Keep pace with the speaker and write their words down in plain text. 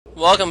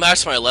Welcome back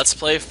to my Let's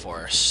Play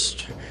for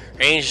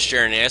Strange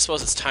Journey. I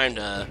suppose it's time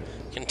to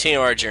continue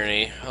our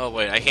journey. Oh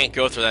wait, I can't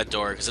go through that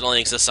door because it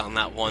only exists on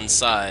that one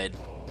side.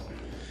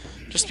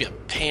 Just be a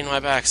pain in my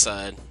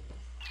backside.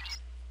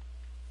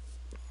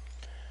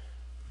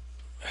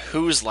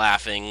 Who's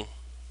laughing?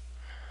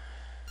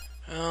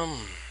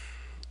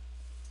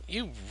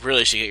 You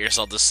really should get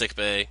yourself to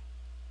sickbay.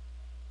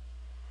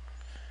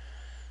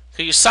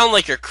 'Cause you sound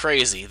like you're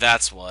crazy,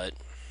 that's what.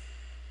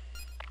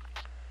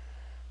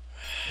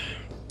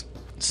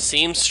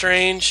 Seems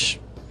strange.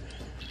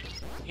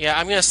 Yeah,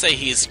 I'm gonna say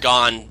he's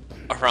gone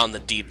around the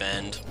deep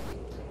end.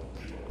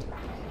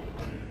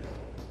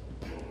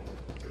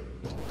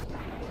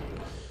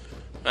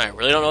 I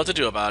really don't know what to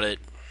do about it.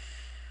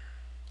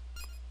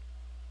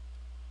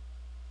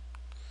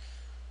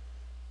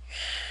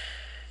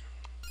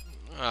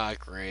 Ah,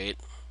 great.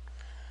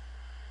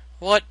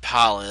 What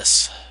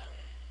palace?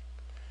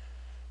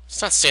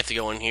 It's not safe to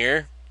go in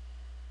here.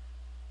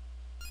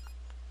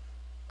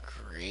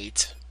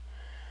 Great.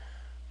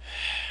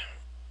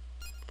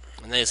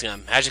 And then he's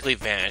gonna magically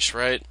vanish,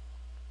 right?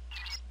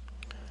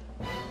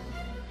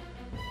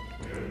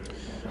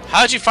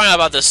 How did you find out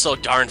about this so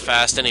darn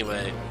fast,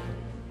 anyway?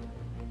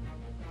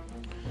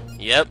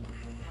 Yep.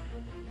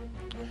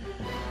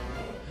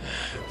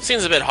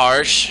 Seems a bit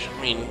harsh.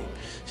 I mean,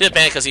 it's a bit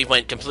bad because he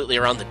went completely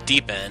around the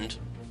deep end.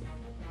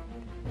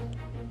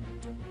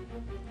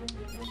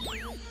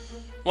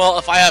 Well,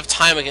 if I have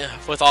time again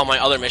with all my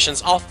other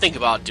missions, I'll think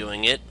about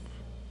doing it.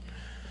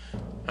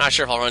 Not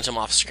sure if I'll run into him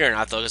off screen or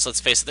not, though, because let's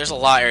face it, there's a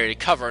lot of area to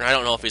cover, and I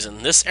don't know if he's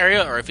in this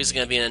area or if he's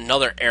going to be in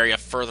another area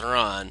further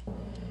on.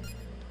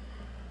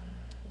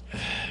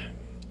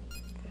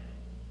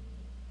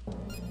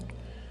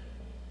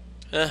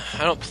 I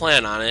don't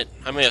plan on it.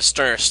 I may have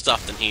sterner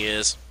stuff than he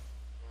is.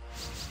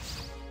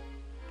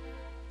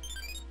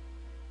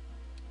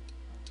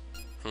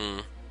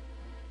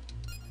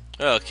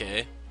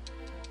 Okay.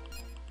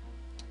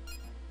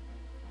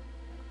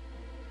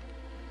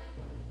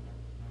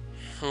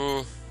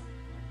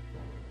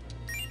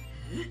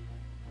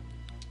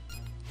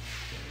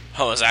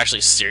 Oh, it's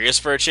actually serious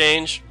for a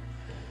change?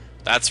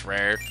 That's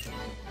rare.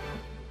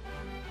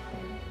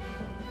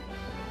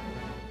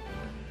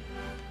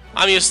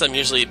 I'm used to them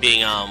usually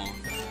being,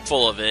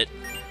 full of it.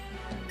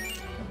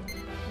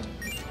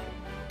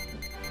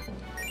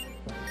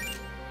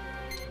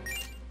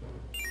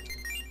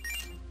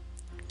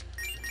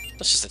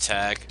 Let's just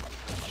attack.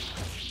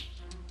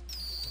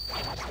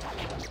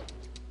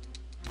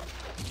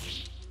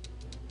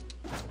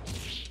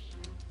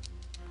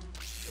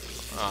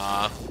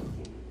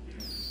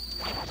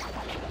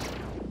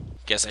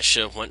 Guess I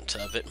should have went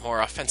a bit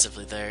more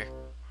offensively there.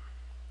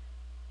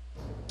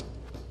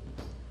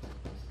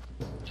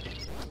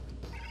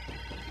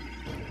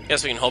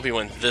 Guess we can hope he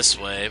went this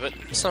way, but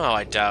somehow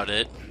I doubt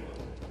it.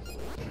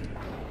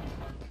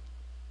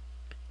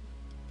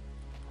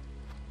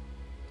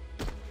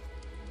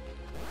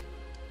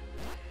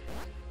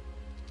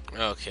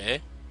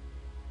 Okay.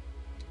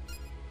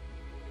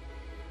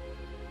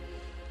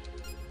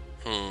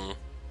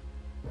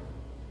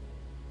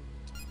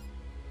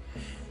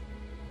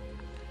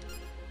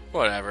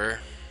 Whatever.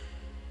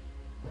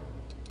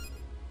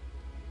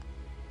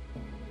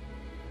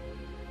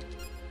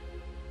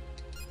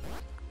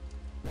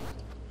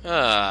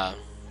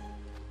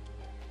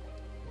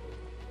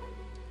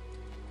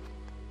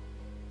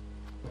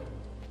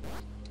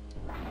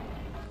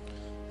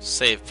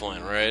 Save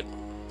point, right?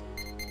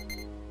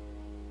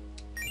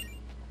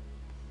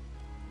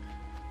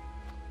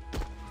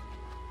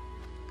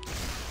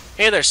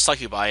 Hey, there's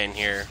succubi in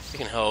here. We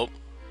can hope.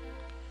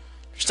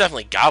 There's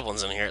definitely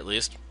goblins in here, at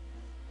least.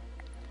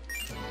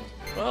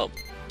 Well.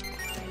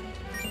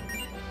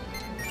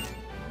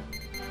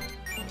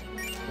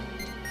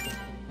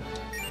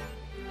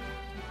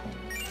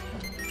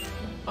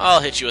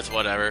 I'll hit you with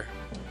whatever.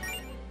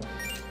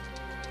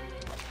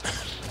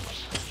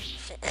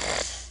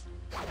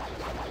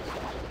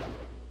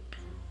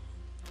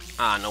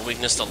 No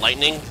weakness to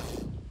lightning?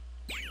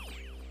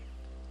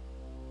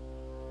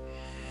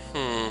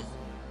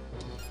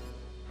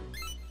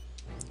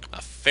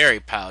 A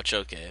fairy pouch,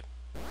 okay.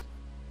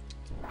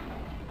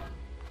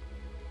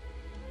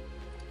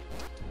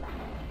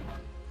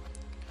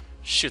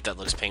 Shoot, that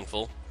looks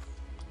painful.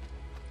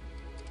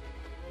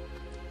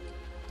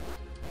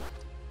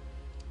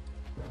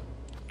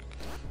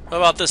 What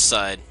about this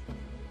side?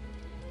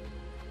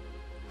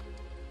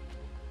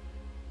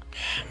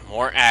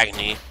 More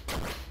agony.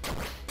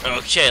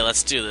 Okay,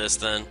 let's do this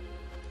then.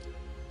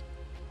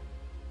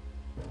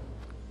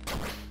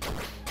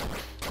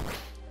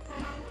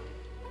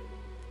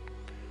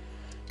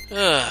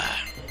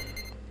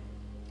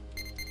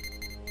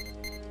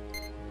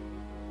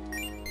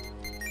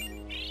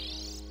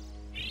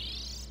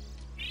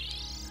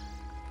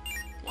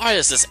 Why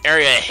does this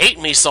area hate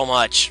me so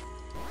much?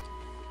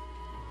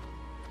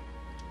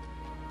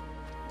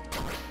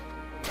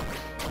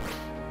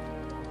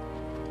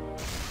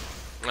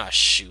 Ah,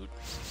 shoot.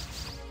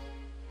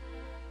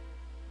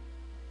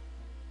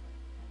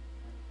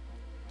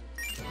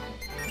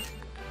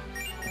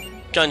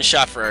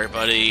 gunshot for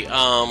everybody.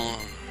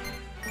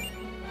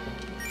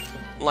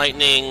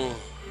 Lightning.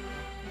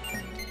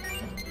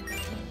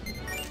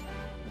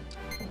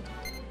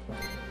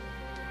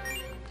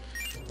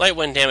 Light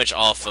wind damage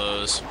all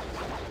foes.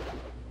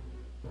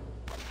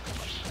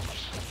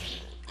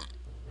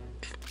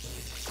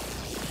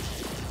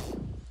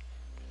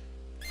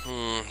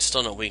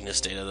 Still no weakness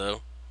data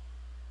though.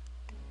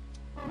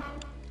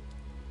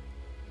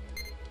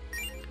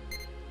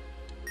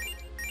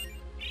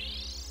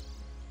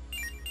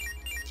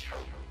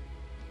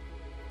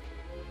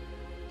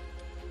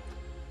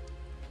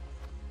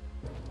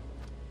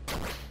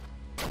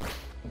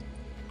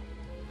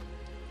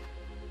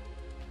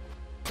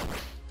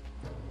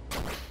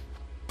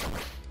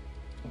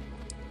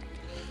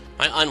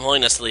 My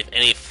unwillingness to leave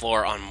any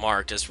floor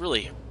unmarked is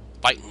really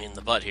biting me in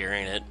the butt here,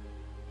 ain't it?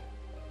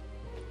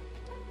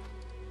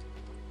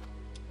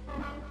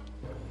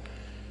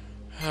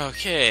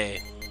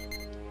 Okay.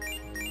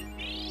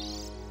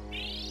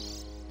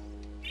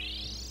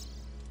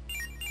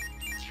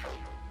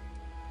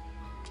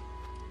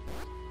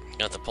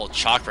 Gonna have to pull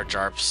chakra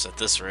jarps at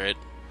this rate.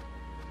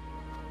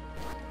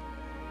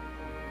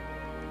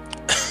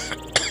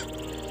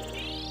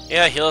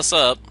 Yeah, heal us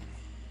up.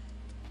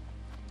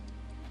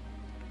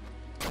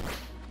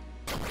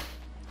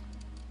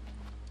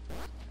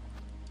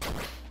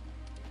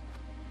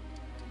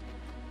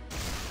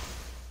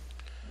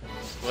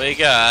 What you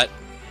got?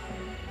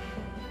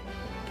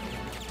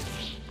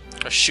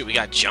 Oh shoot, we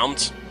got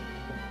jumped.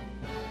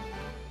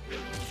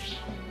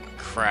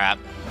 Crap.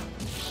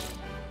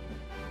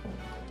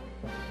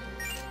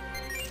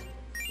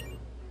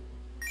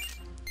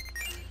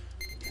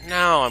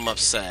 Now I'm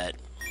upset.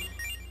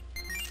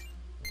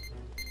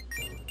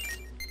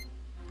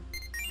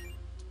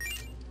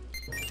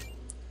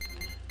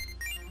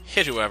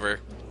 Hit whoever.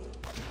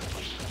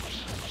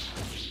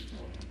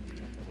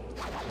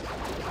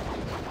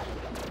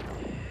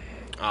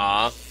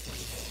 Aw.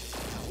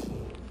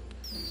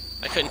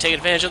 I couldn't take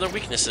advantage of their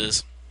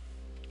weaknesses.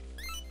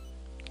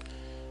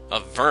 A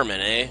vermin,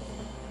 eh?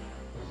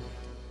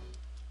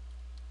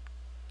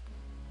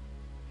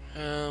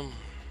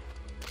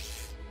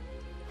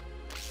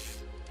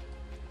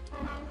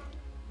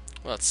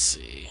 Let's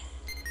see.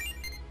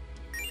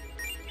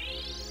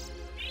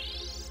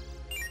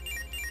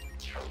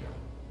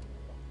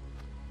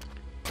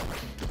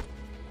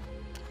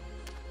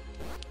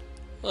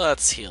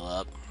 Let's heal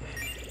up.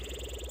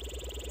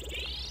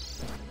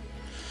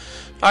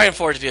 I can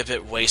afford to be a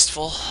bit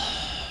wasteful.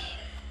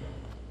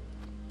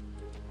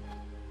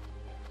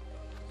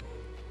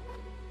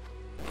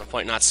 No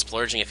point not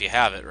splurging if you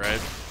have it,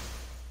 right?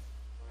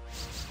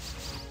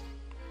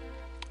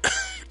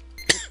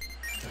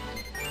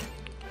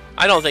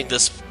 I don't think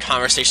this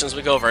conversations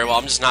would go very well.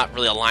 I'm just not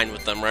really aligned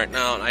with them right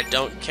now, and I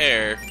don't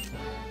care.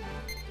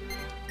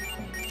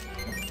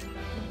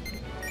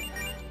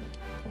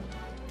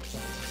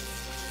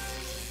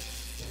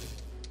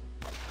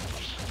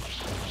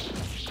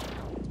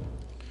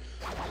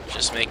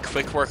 Just make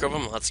quick work of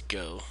them. Let's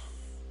go.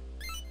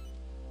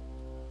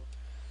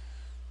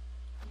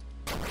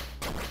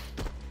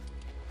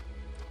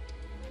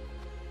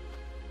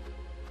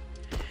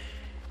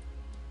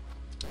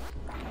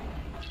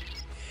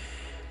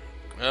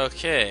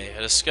 Okay,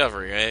 a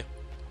discovery, eh?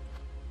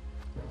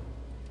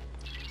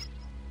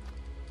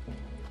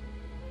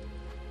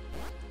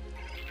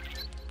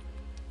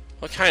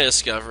 What kind of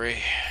discovery?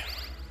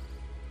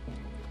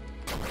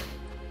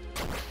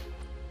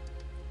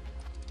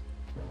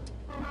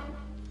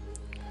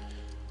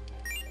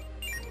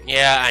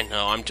 Yeah, I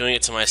know. I'm doing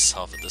it to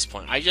myself at this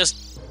point. I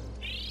just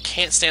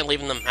can't stand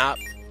leaving the map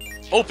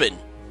open.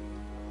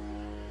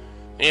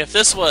 I mean, if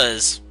this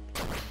was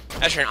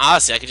Azure and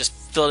Odyssey, I could just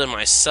fill it in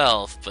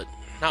myself, but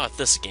not with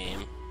this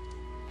game.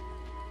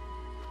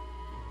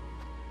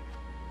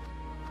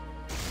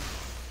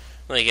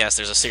 Let me guess,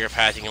 there's a secret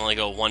path you can only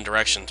go one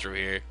direction through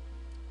here.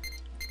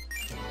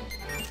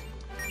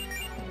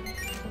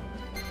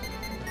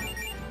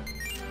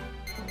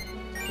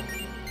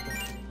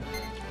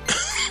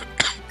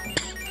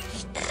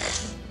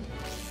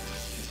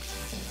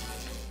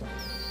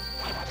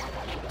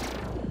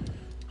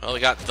 Well, we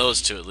got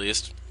those two at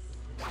least.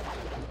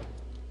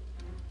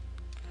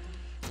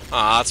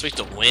 Ah, it's weak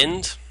to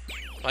wind?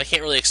 I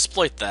can't really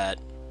exploit that.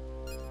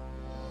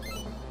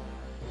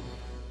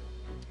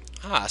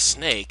 Ah,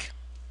 snake.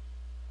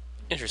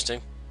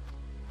 Interesting.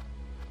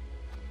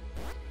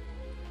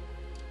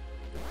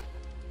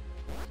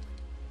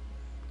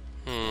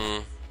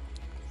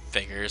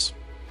 Figures.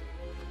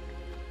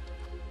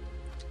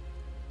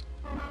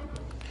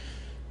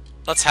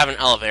 Let's have an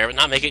elevator, but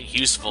not make it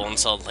useful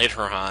until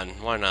later on.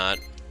 Why not?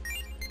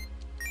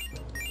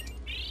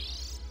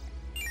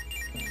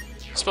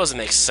 I suppose it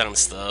makes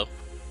sense, though.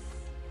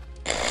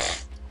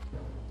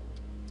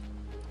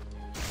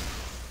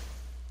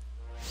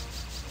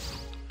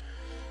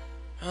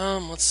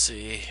 Let's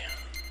see.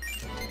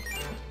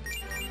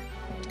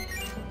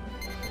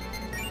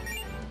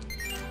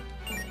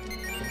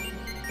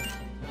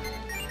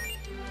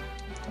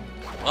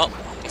 Well,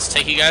 let's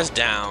take you guys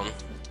down.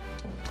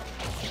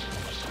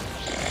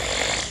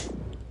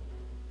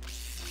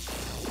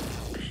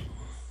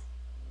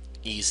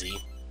 Easy.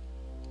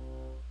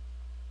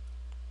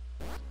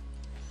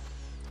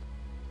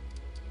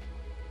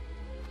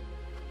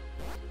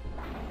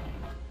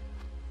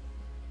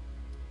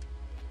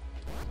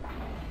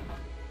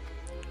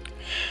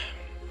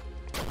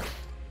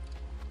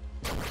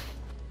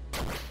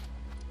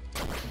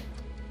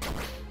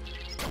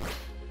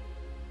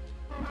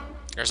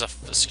 There's a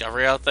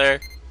discovery out there?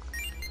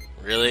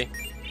 Really?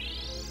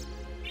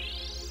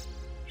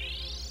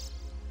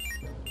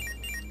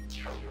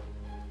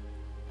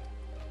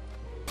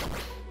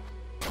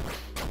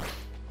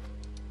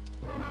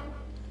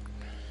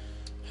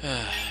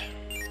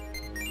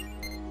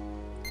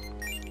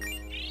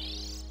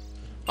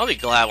 I'll be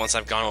glad once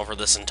I've gone over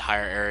this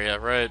entire area,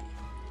 right?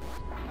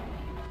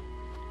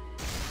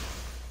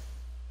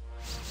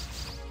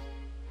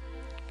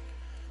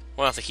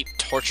 I'll have to keep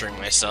torturing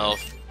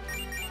myself.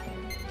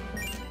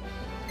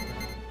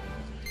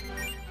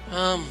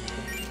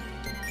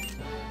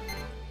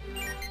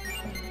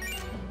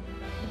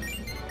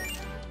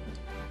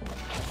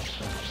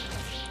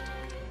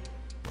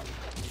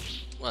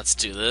 Let's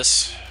do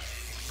this.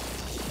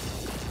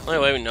 Only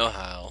way we know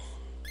how.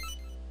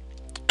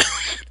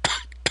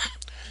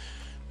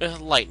 With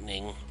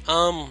lightning.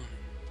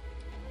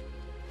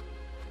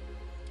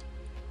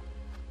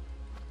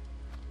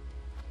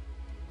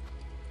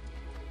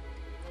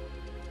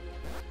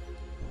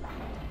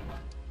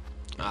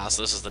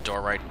 So this is the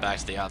door right back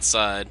to the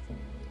outside.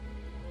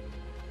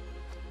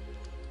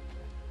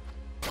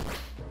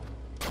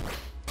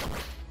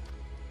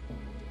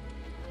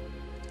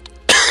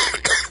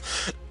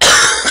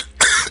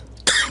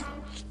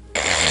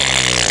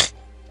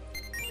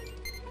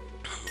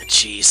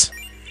 Jeez.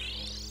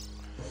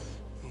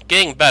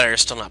 Getting better,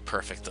 still not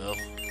perfect though.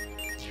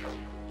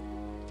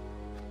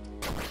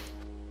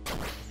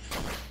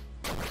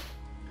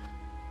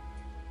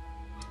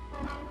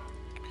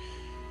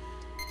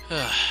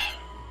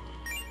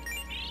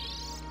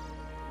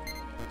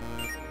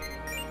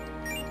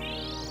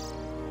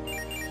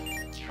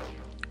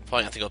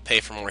 Probably have to go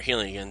pay for more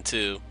healing again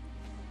too.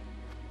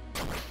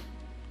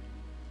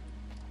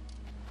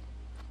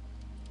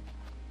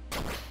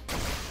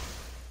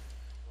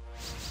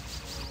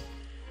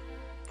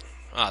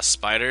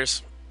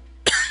 Spiders.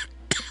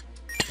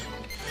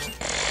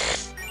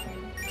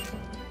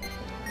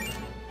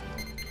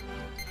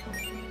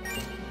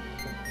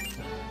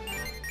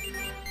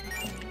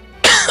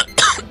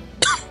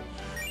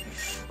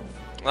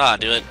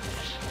 Do it.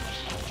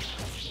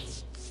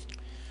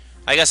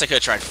 I guess I could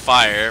have tried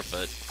fire,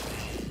 but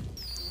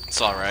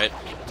it's alright.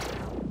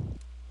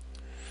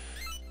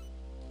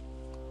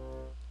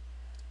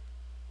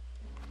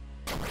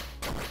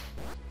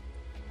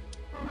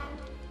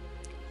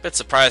 Bit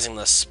surprising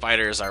the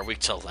spiders are weak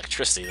to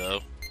electricity,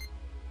 though.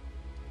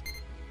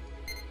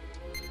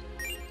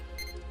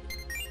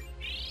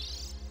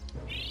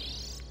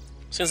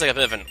 Seems like a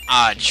bit of an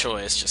odd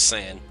choice, just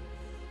saying.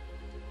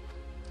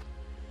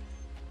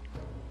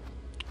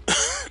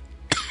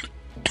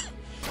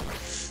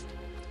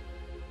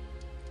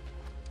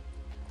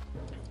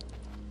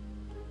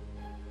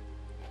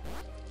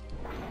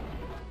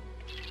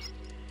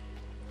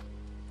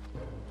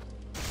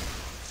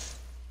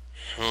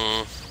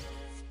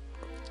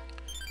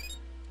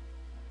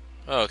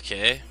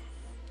 Okay.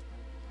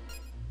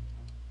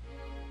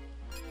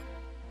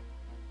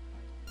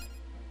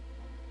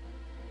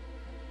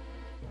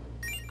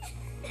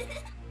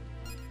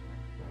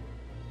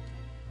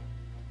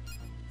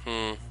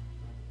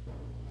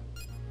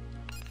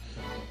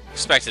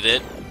 Expected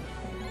it.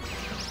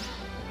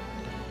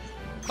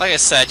 Like I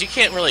said, you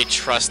can't really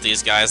trust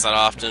these guys that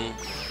often.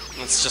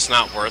 It's just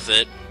not worth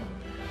it.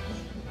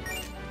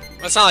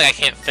 It's not like I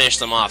can't finish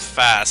them off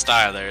fast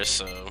either,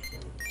 so...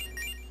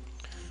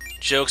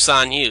 Joke's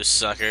on you,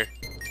 sucker.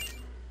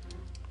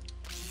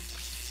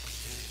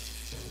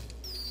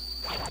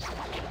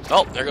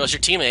 Oh, there goes your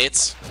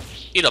teammates.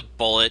 Eat a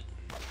bullet.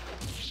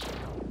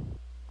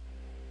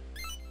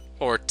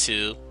 Or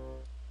two.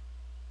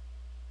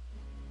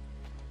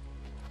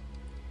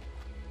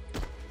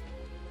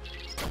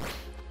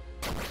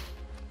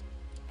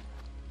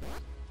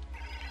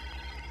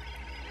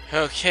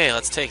 Okay,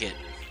 let's take it.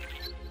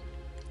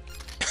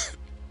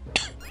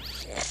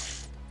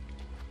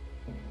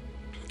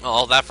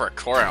 All that for a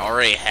core I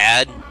already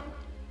had?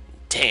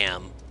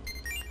 Damn.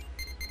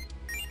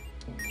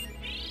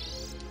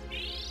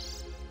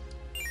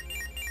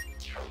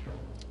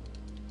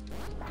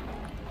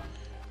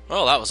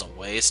 Oh, that was a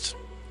waste.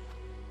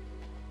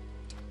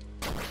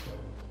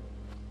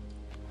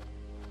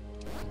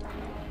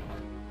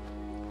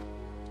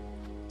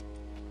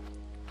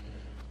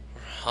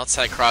 Let's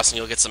head across and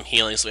you'll get some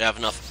healing so we have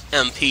enough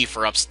MP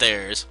for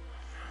upstairs.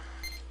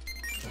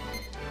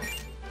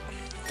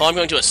 Well, I'm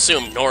going to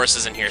assume Norris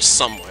is in here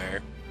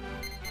somewhere.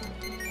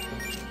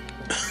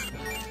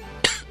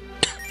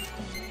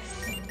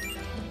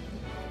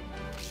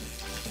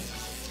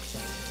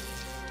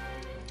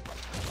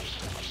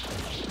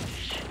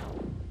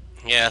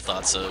 Yeah, I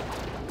thought so.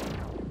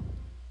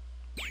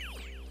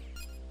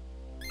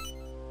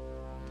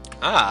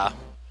 Ah!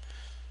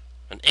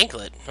 An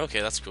anklet. Okay,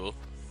 that's cool.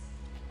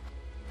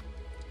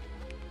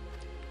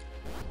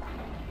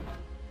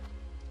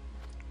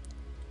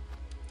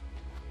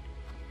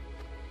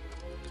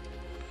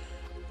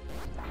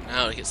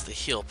 gets the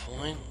heal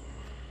point.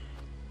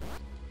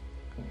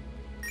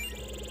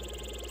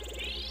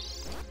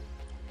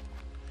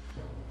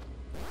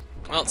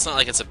 Well, it's not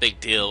like it's a big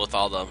deal with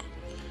all the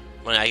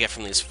money I get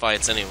from these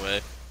fights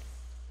anyway.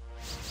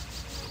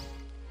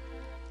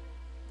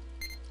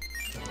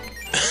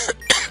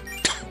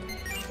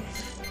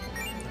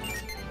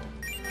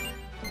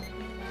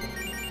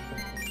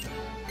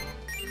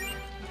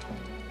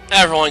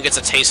 Everyone gets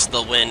a taste of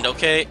the wind,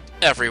 okay?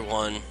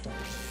 Everyone.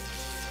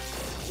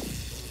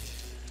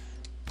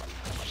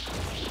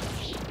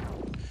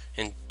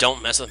 And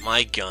don't mess with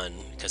my gun,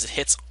 because it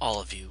hits all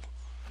of you.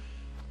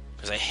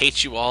 Because I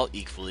hate you all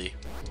equally.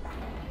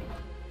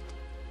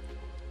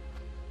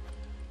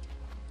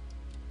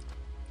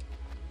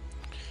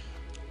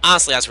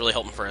 Honestly, I was really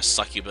hoping for a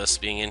succubus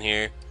being in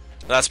here.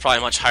 But that's probably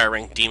a much higher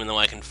ranked demon than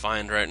what I can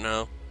find right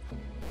now.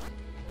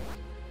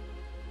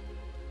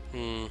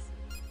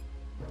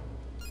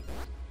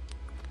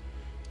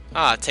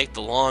 Ah, take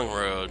the long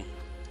road.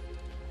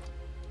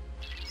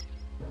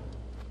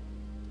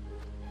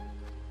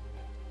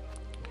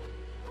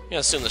 Yeah,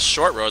 assume the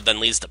short road then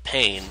leads to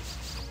pain.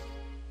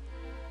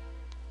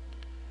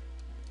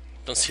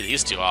 Don't see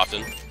these too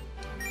often.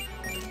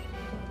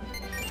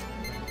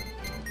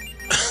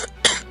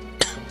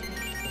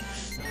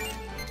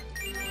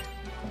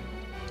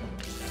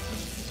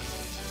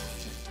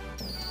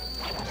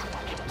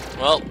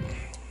 Well,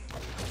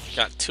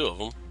 got two of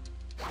them.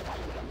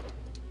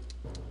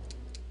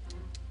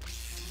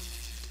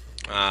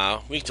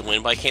 Weak to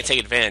wind, but I can't take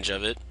advantage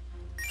of it.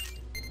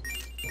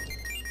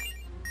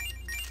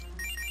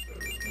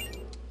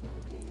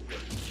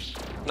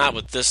 Not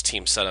with this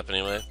team setup,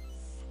 anyway.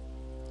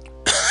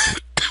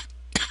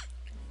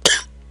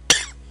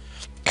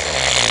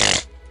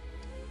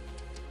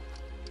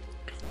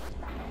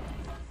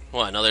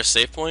 What, another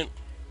save point?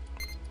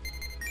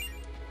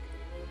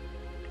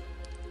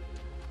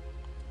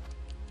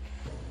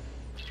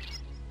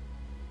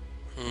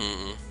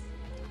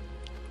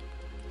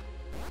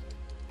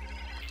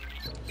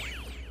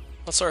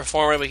 What sort of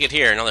form did we get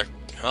here? Another...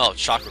 Oh,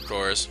 chakra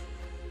cores.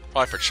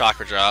 Probably for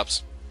chakra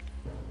drops.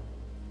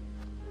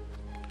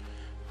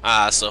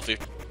 Ah, so if we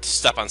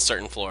step on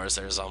certain floors,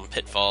 there's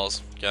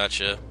pitfalls.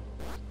 Gotcha.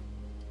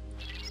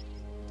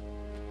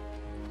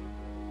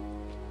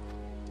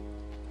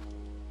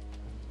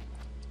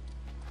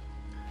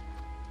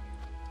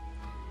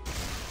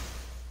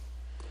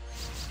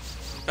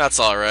 That's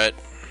alright.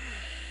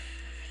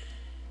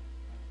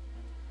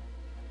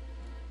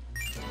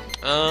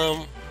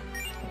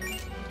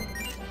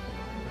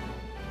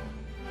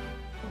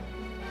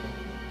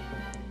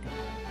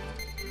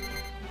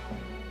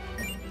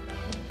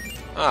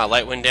 Ah,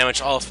 light wind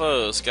damage all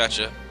foes.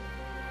 Gotcha.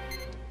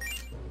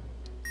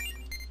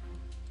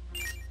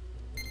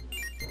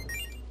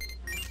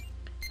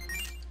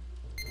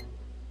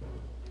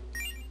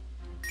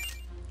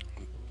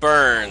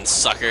 Burn,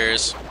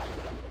 suckers.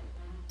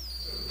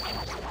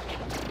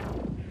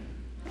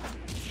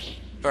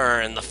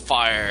 Burn the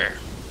fire.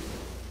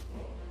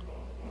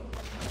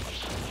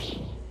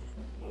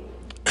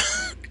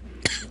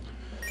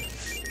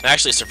 I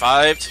actually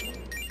survived.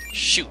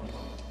 Shoot.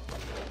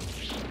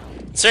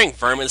 Considering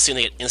vermin seem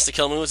to get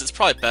insta-kill moves, it's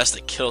probably best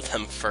to kill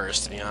them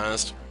first, to be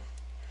honest.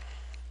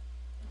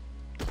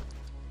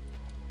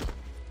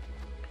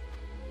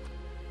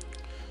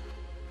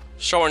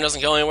 Short one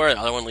doesn't go anywhere, the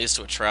other one leads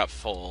to a trap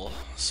hole,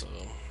 so...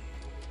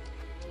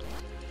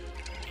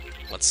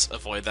 let's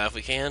avoid that if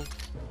we can.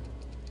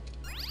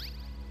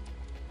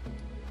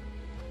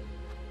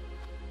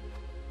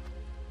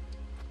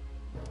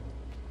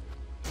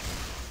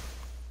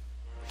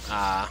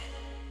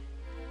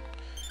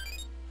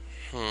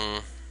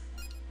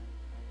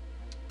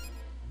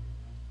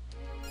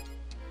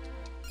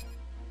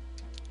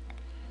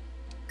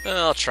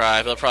 I'll try,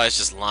 but they'll probably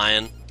just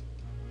lying.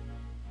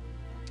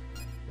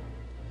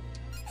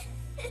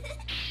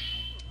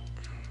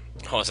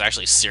 Oh, it's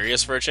actually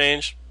serious for a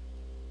change?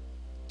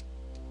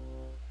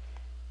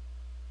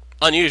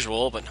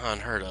 Unusual, but not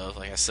unheard of,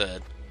 like I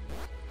said.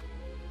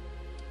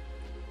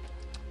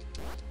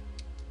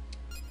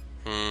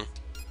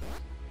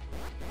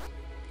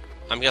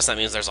 I'm guessing that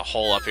means there's a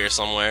hole up here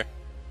somewhere.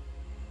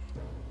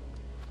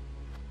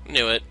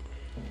 Knew it.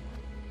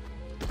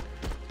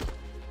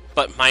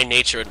 But my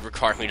nature would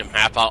require me to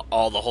map out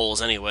all the holes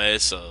anyway,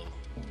 so...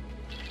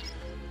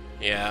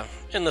 yeah,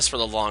 in this for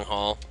the long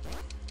haul.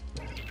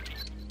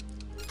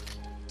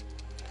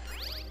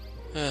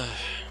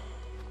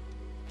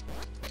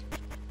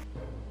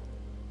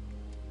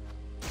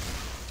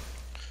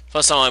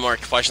 Plus, all my more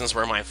questions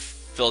where my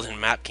filled-in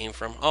map came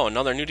from. Oh,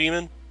 another new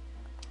demon?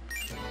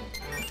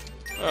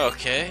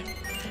 Okay.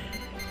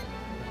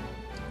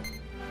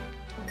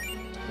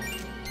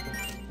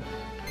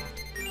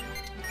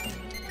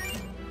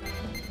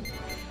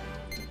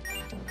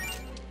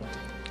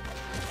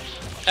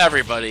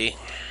 Everybody.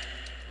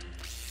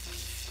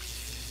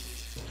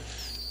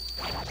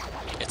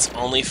 It's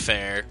only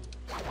fair.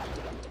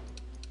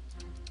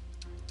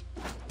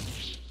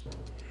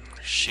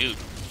 Shoot.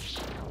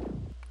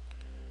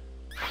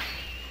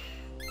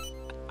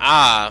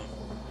 Ah.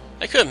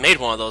 I could have made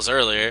one of those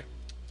earlier.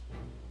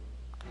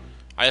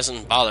 I just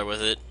didn't bother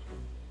with it.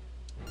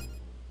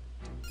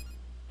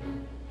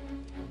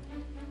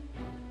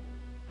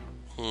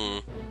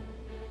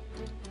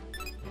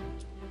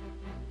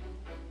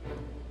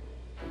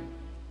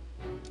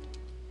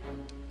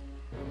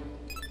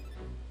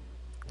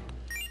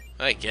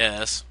 I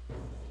guess.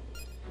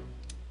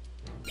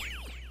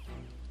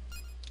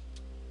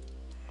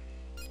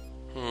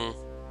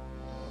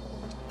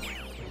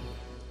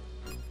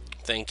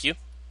 Thank you.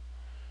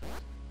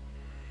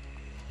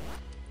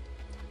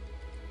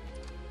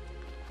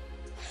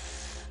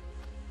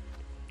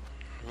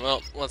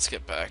 Well, let's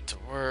get back to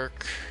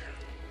work.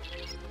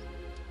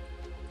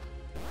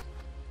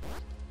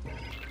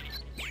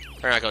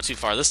 Better not go too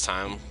far this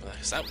time,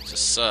 because that would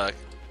just suck.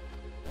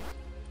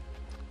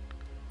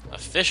 A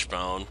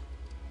fishbone?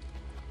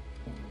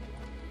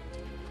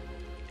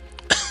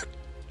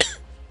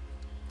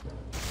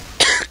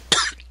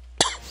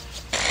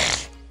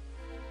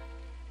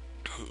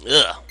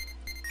 Ugh.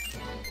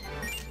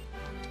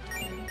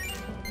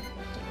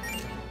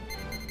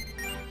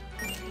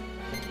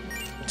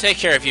 Take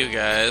care of you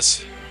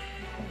guys.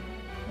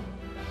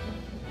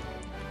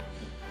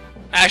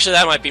 Actually,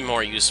 that might be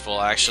more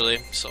useful, actually,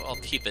 so I'll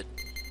keep it.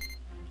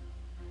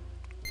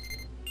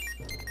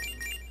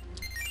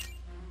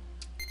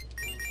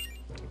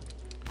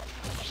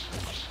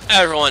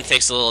 Everyone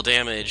takes a little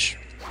damage.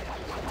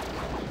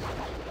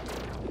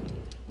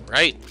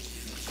 Right?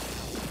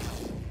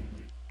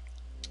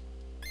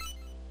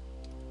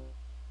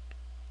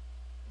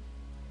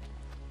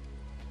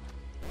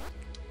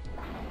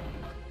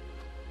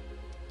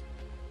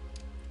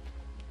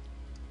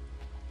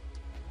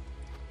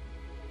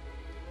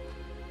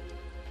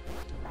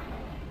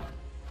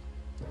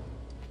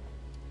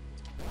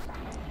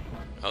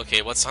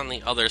 Okay, what's on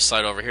the other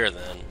side over here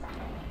then?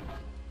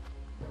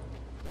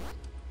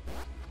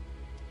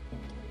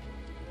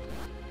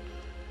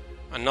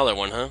 Another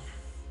one, huh?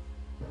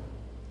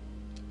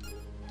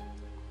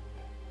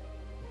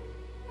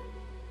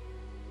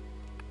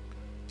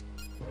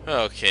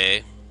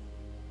 Okay.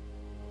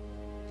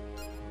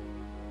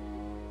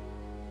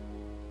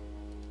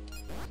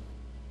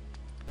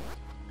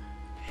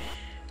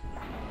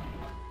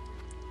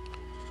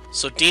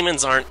 So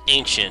demons aren't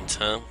ancient,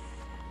 huh?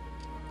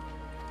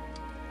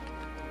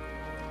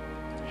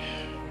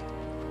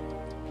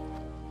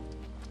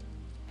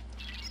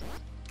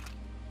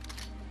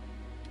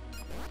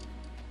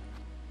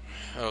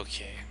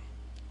 Okay.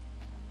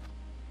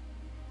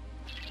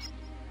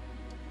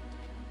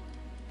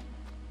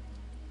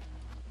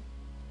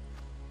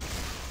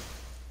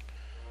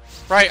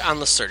 Right on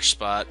the search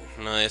spot.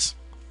 Nice.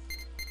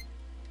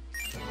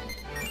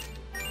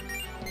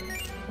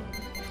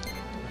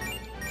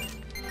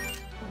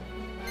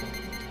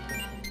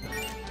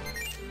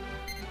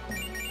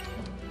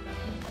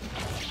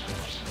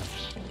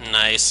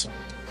 Nice.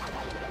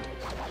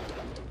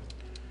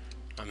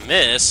 A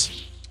miss?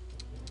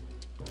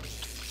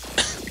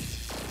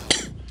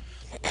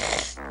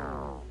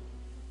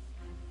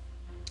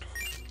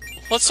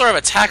 What sort of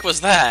attack was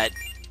that?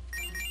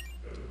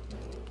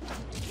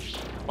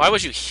 Why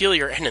would you heal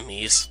your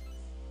enemies?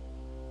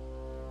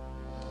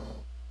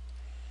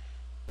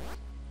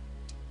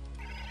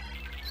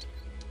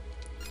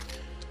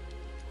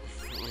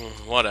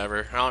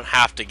 Whatever. I don't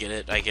have to get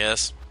it, I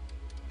guess.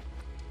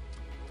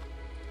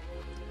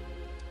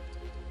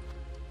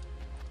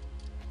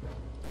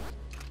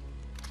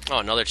 Oh,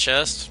 another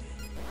chest?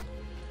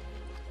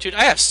 Dude,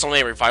 I have so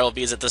many revival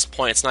beads at this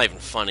point, it's not even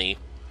funny.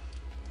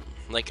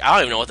 Like, I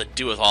don't even know what to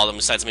do with all of them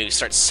besides maybe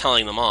start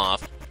selling them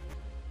off.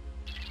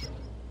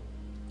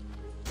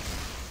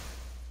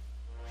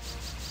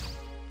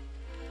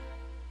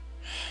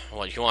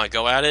 What, you want to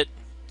go at it?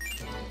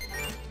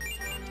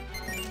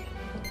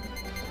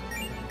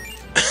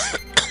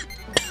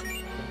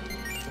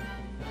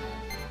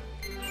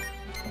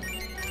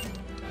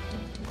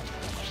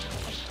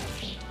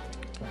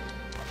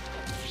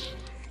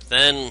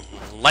 Then,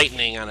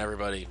 lightning on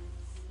everybody.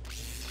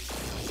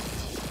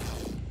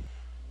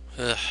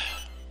 Ugh.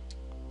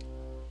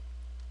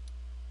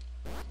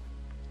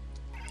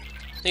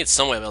 I need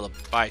some way to be able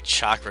to buy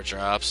chakra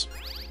drops.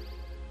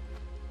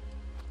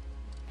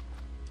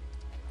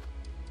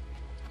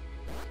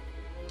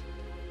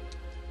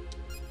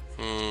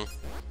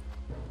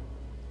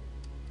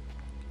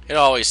 It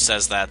always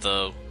says that,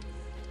 though.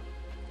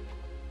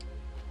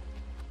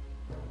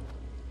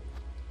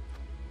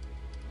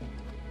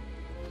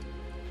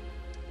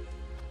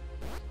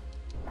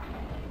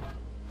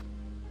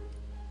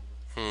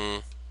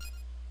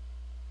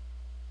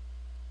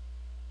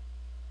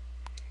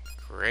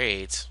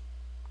 Great.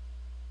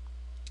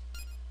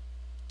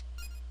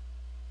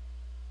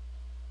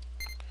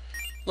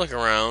 Look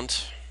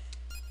around.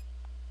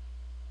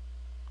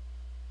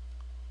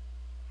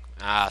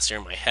 Ah, so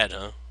you're in my head,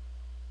 huh?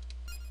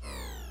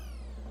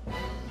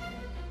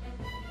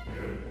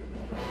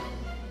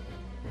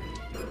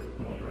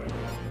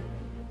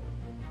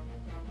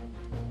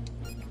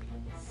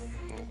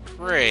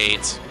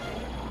 Great.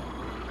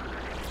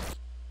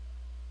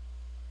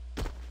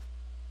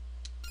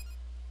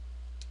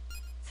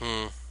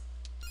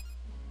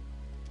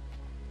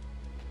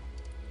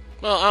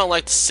 Well, I don't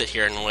like to sit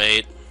here and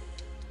wait.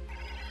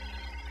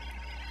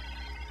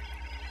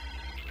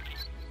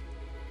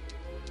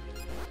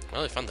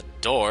 Well, we found the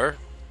door.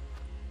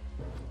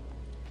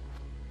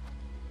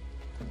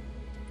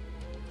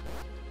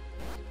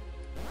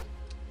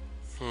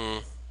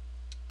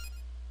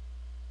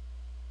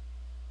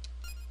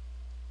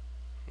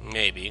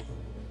 Maybe.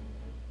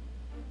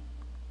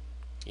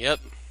 Yep.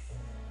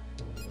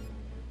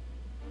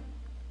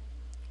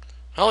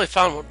 Well, we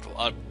found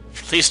at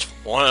least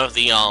one of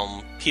the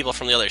people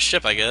from the other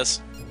ship, I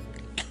guess.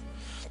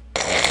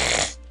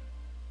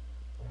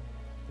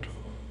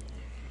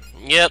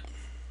 Yep.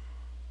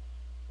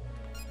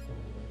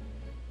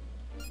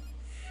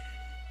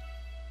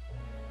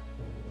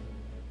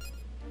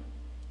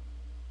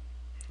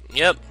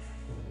 Yep.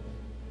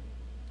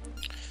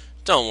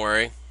 Don't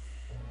worry.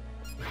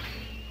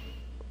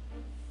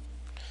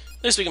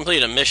 At least we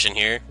completed a mission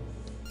here.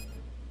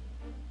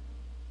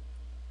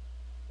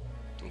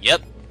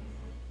 Yep.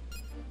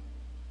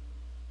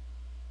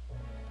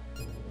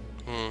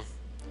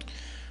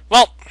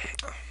 Well,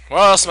 where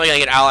else am I gonna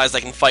get allies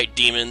that can fight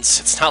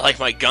demons? It's not like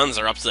my guns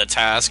are up to the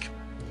task.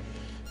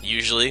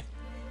 Usually.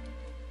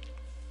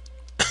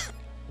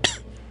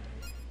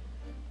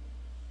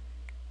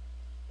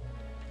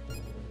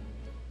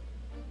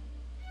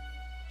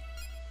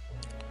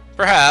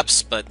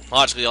 Perhaps, but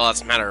logically all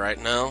that's matter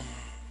right now.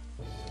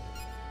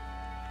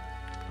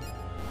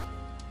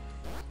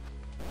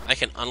 I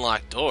can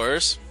unlock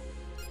doors.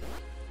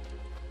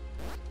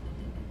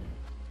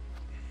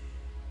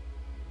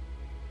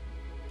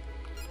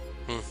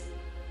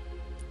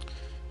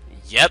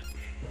 Yep.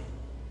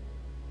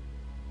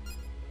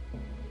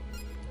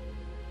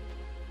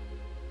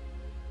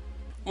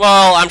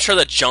 Well, I'm sure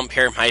the jump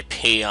here might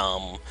be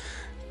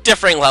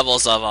differing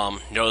levels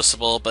of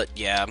noticeable, but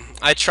yeah,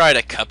 I tried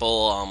a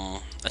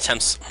couple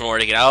attempts in order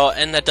to get out,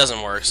 and that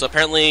doesn't work. So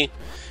apparently,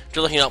 if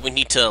you're looking up, we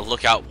need to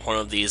look out one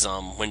of these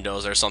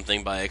windows or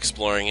something by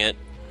exploring it.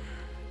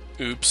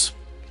 Oops.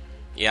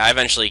 Yeah, I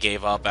eventually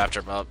gave up after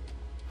about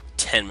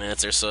 10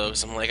 minutes or so,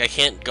 because I'm like, I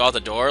can't go out the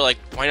door. Like,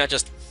 why not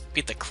just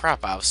beat the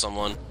crap out of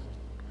someone?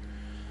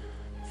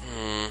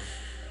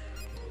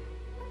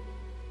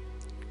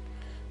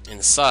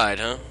 Inside,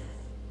 huh?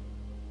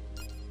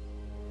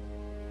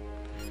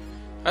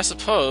 I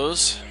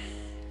suppose.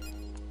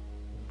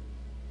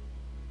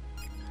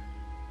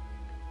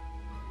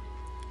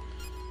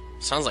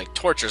 Sounds like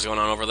torture's going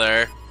on over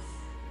there.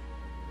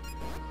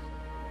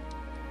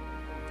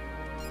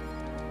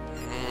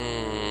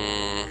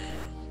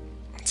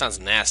 Sounds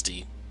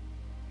nasty.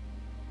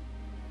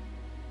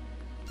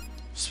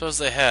 Suppose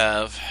they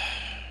have.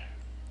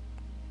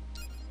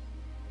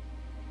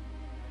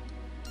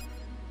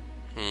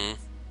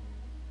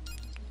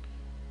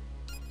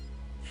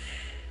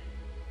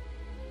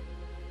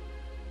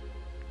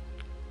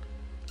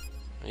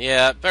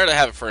 Yeah, better to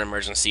have it for an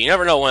emergency. You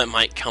never know when it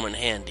might come in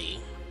handy.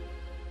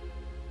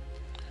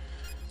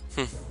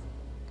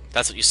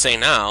 That's what you say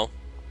now.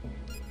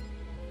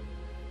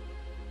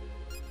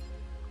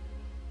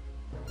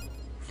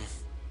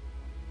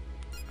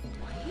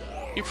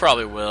 You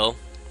probably will.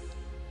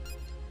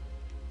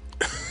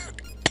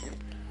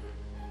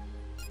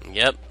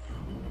 Yep.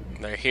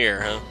 They're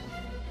here, huh?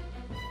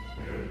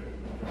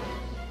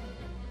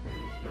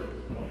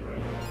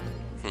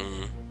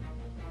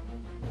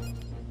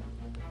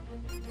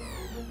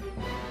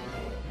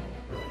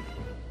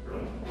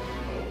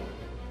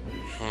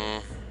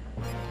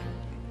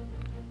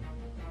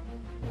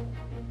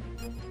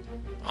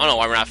 I don't know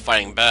why we're not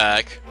fighting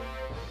back.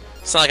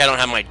 It's not like I don't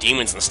have my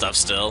demons and stuff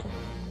still.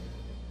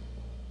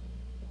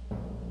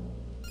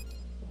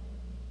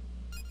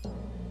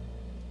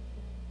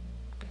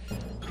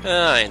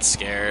 I ain't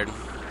scared.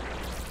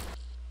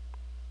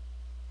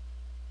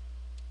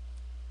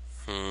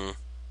 The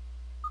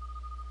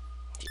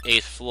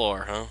 8th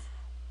floor, huh?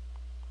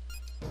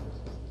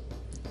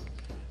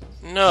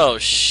 No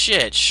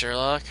shit,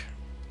 Sherlock.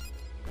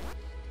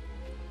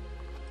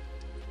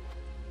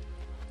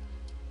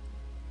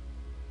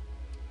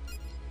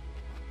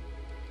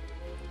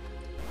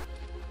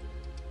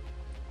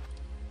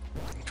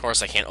 Of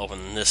course I can't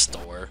open this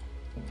door.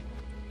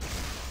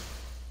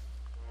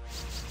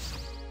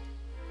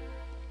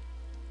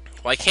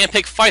 Well, I can't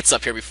pick fights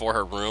up here before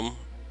her room.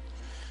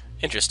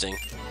 Interesting.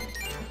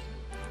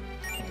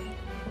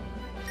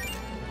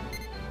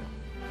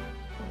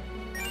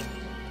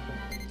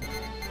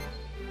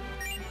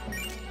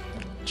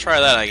 Try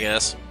that, I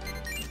guess.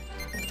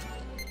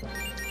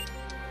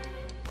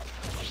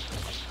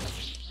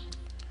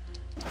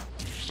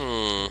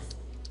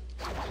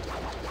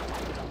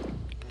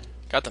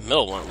 Got the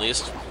middle one, at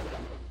least.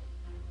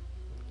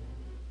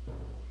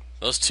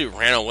 Those two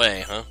ran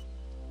away, huh?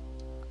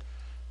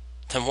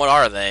 Then what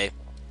are they?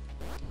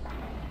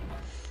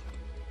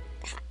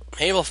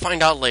 Maybe we'll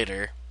find out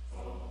later.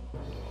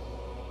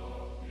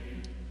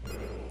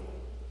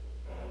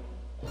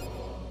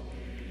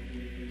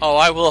 Oh,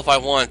 I will if I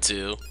want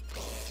to.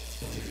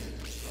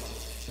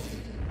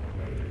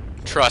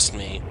 Trust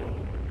me.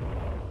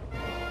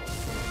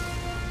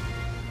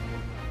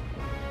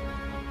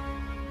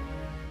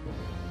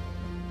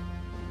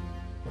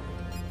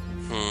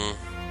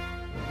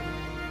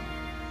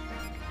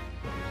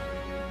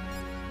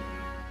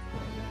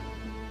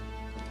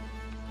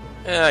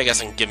 I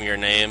guess I can give him your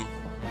name.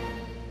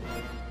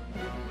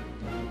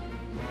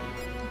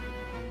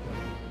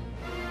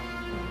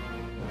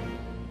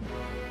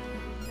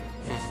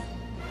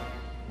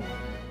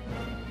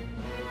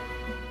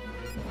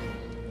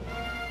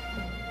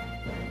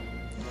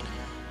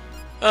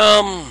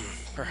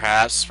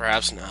 Perhaps,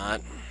 perhaps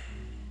not.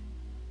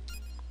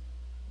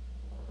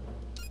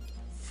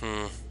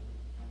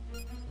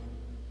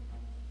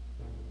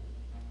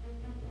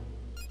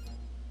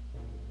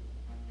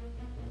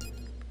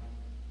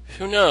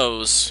 Who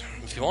knows?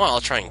 If you want,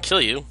 I'll try and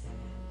kill you.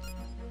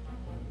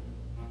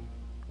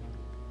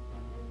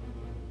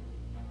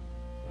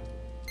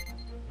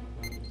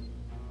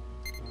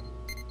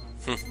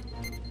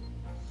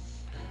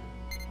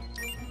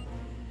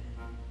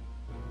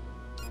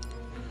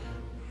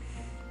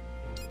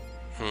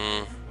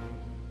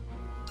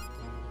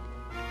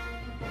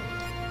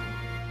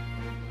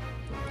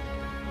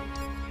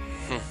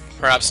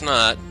 Perhaps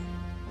not.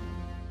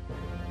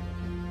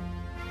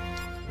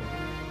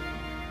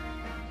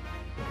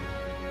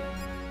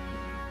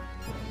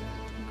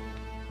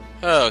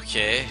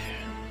 Okay.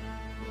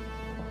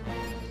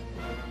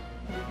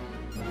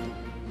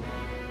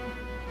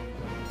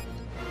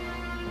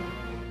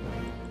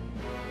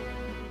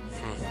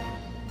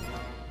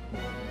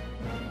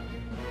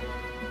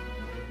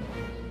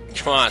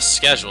 Come on,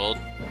 scheduled.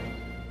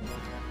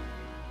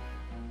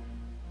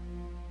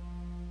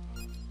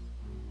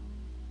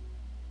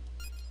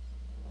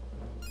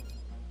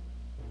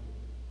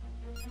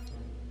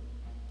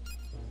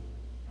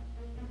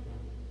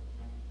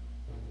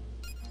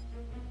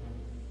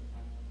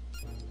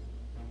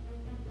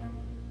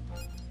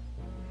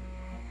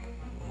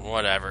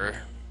 Whatever.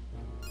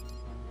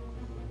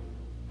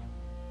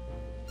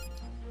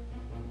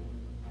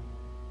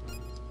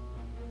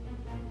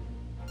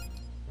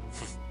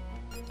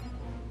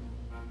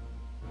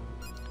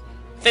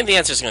 I think the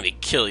answer is going to be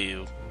kill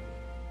you.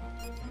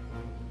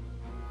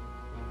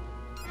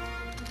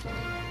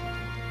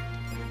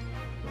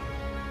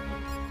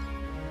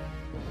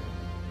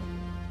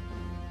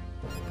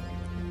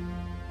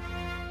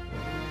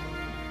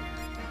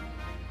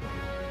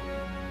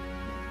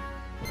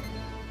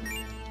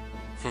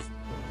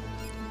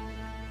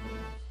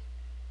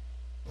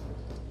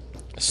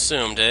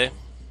 Assumed, eh?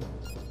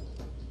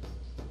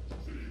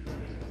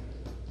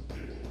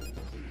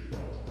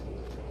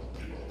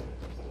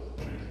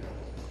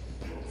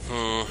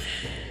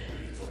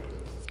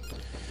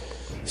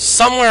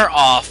 Somewhere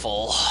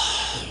awful.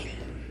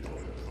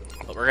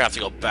 But we're gonna have to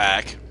go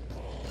back.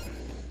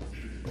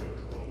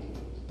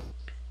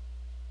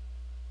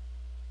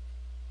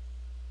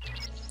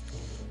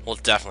 We'll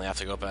definitely have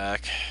to go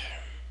back.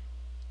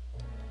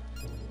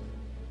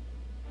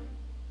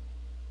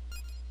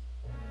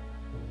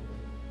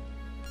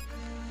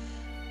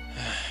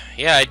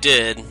 Yeah, I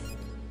did.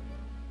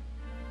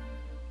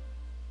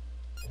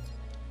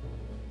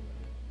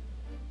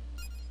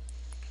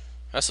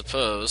 I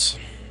suppose.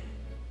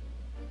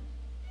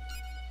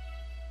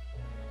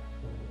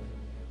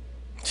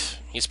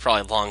 He's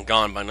probably long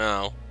gone by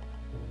now.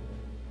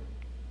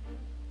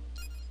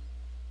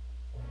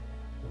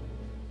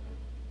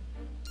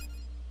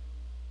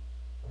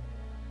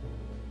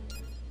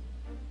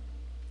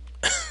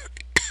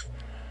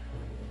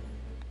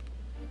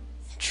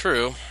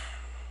 True.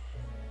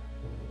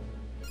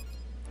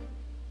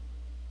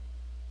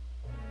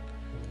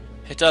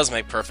 It does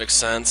make perfect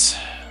sense.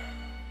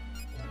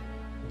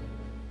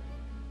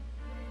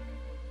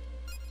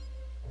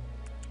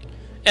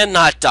 And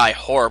not die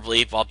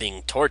horribly while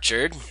being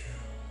tortured.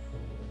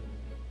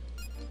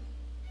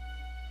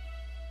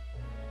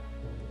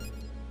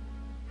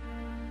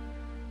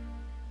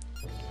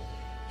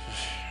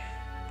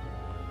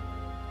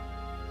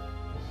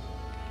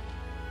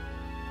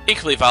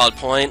 Equally valid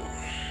point.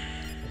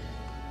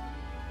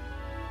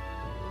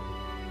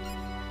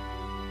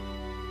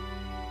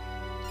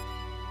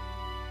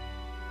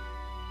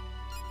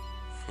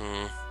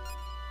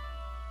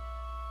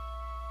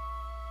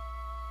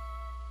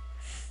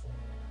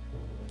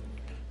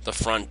 The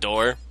front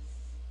door.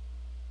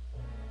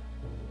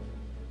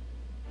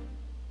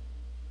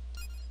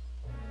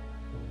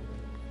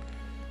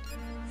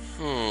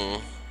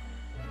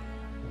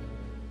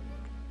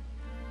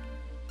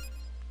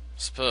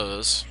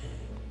 Suppose.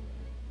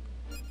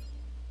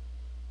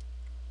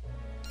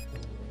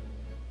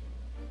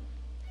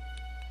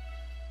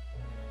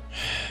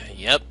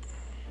 Yep.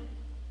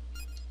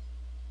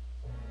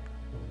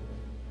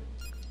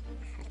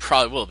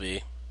 Probably will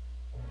be.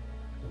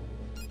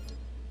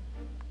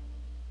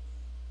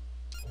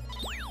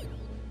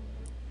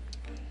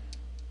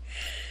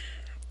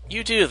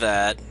 You do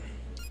that.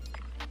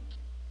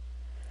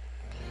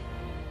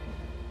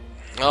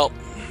 Well,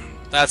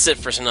 that's it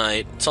for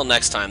tonight. Until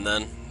next time,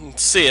 then.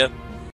 See ya.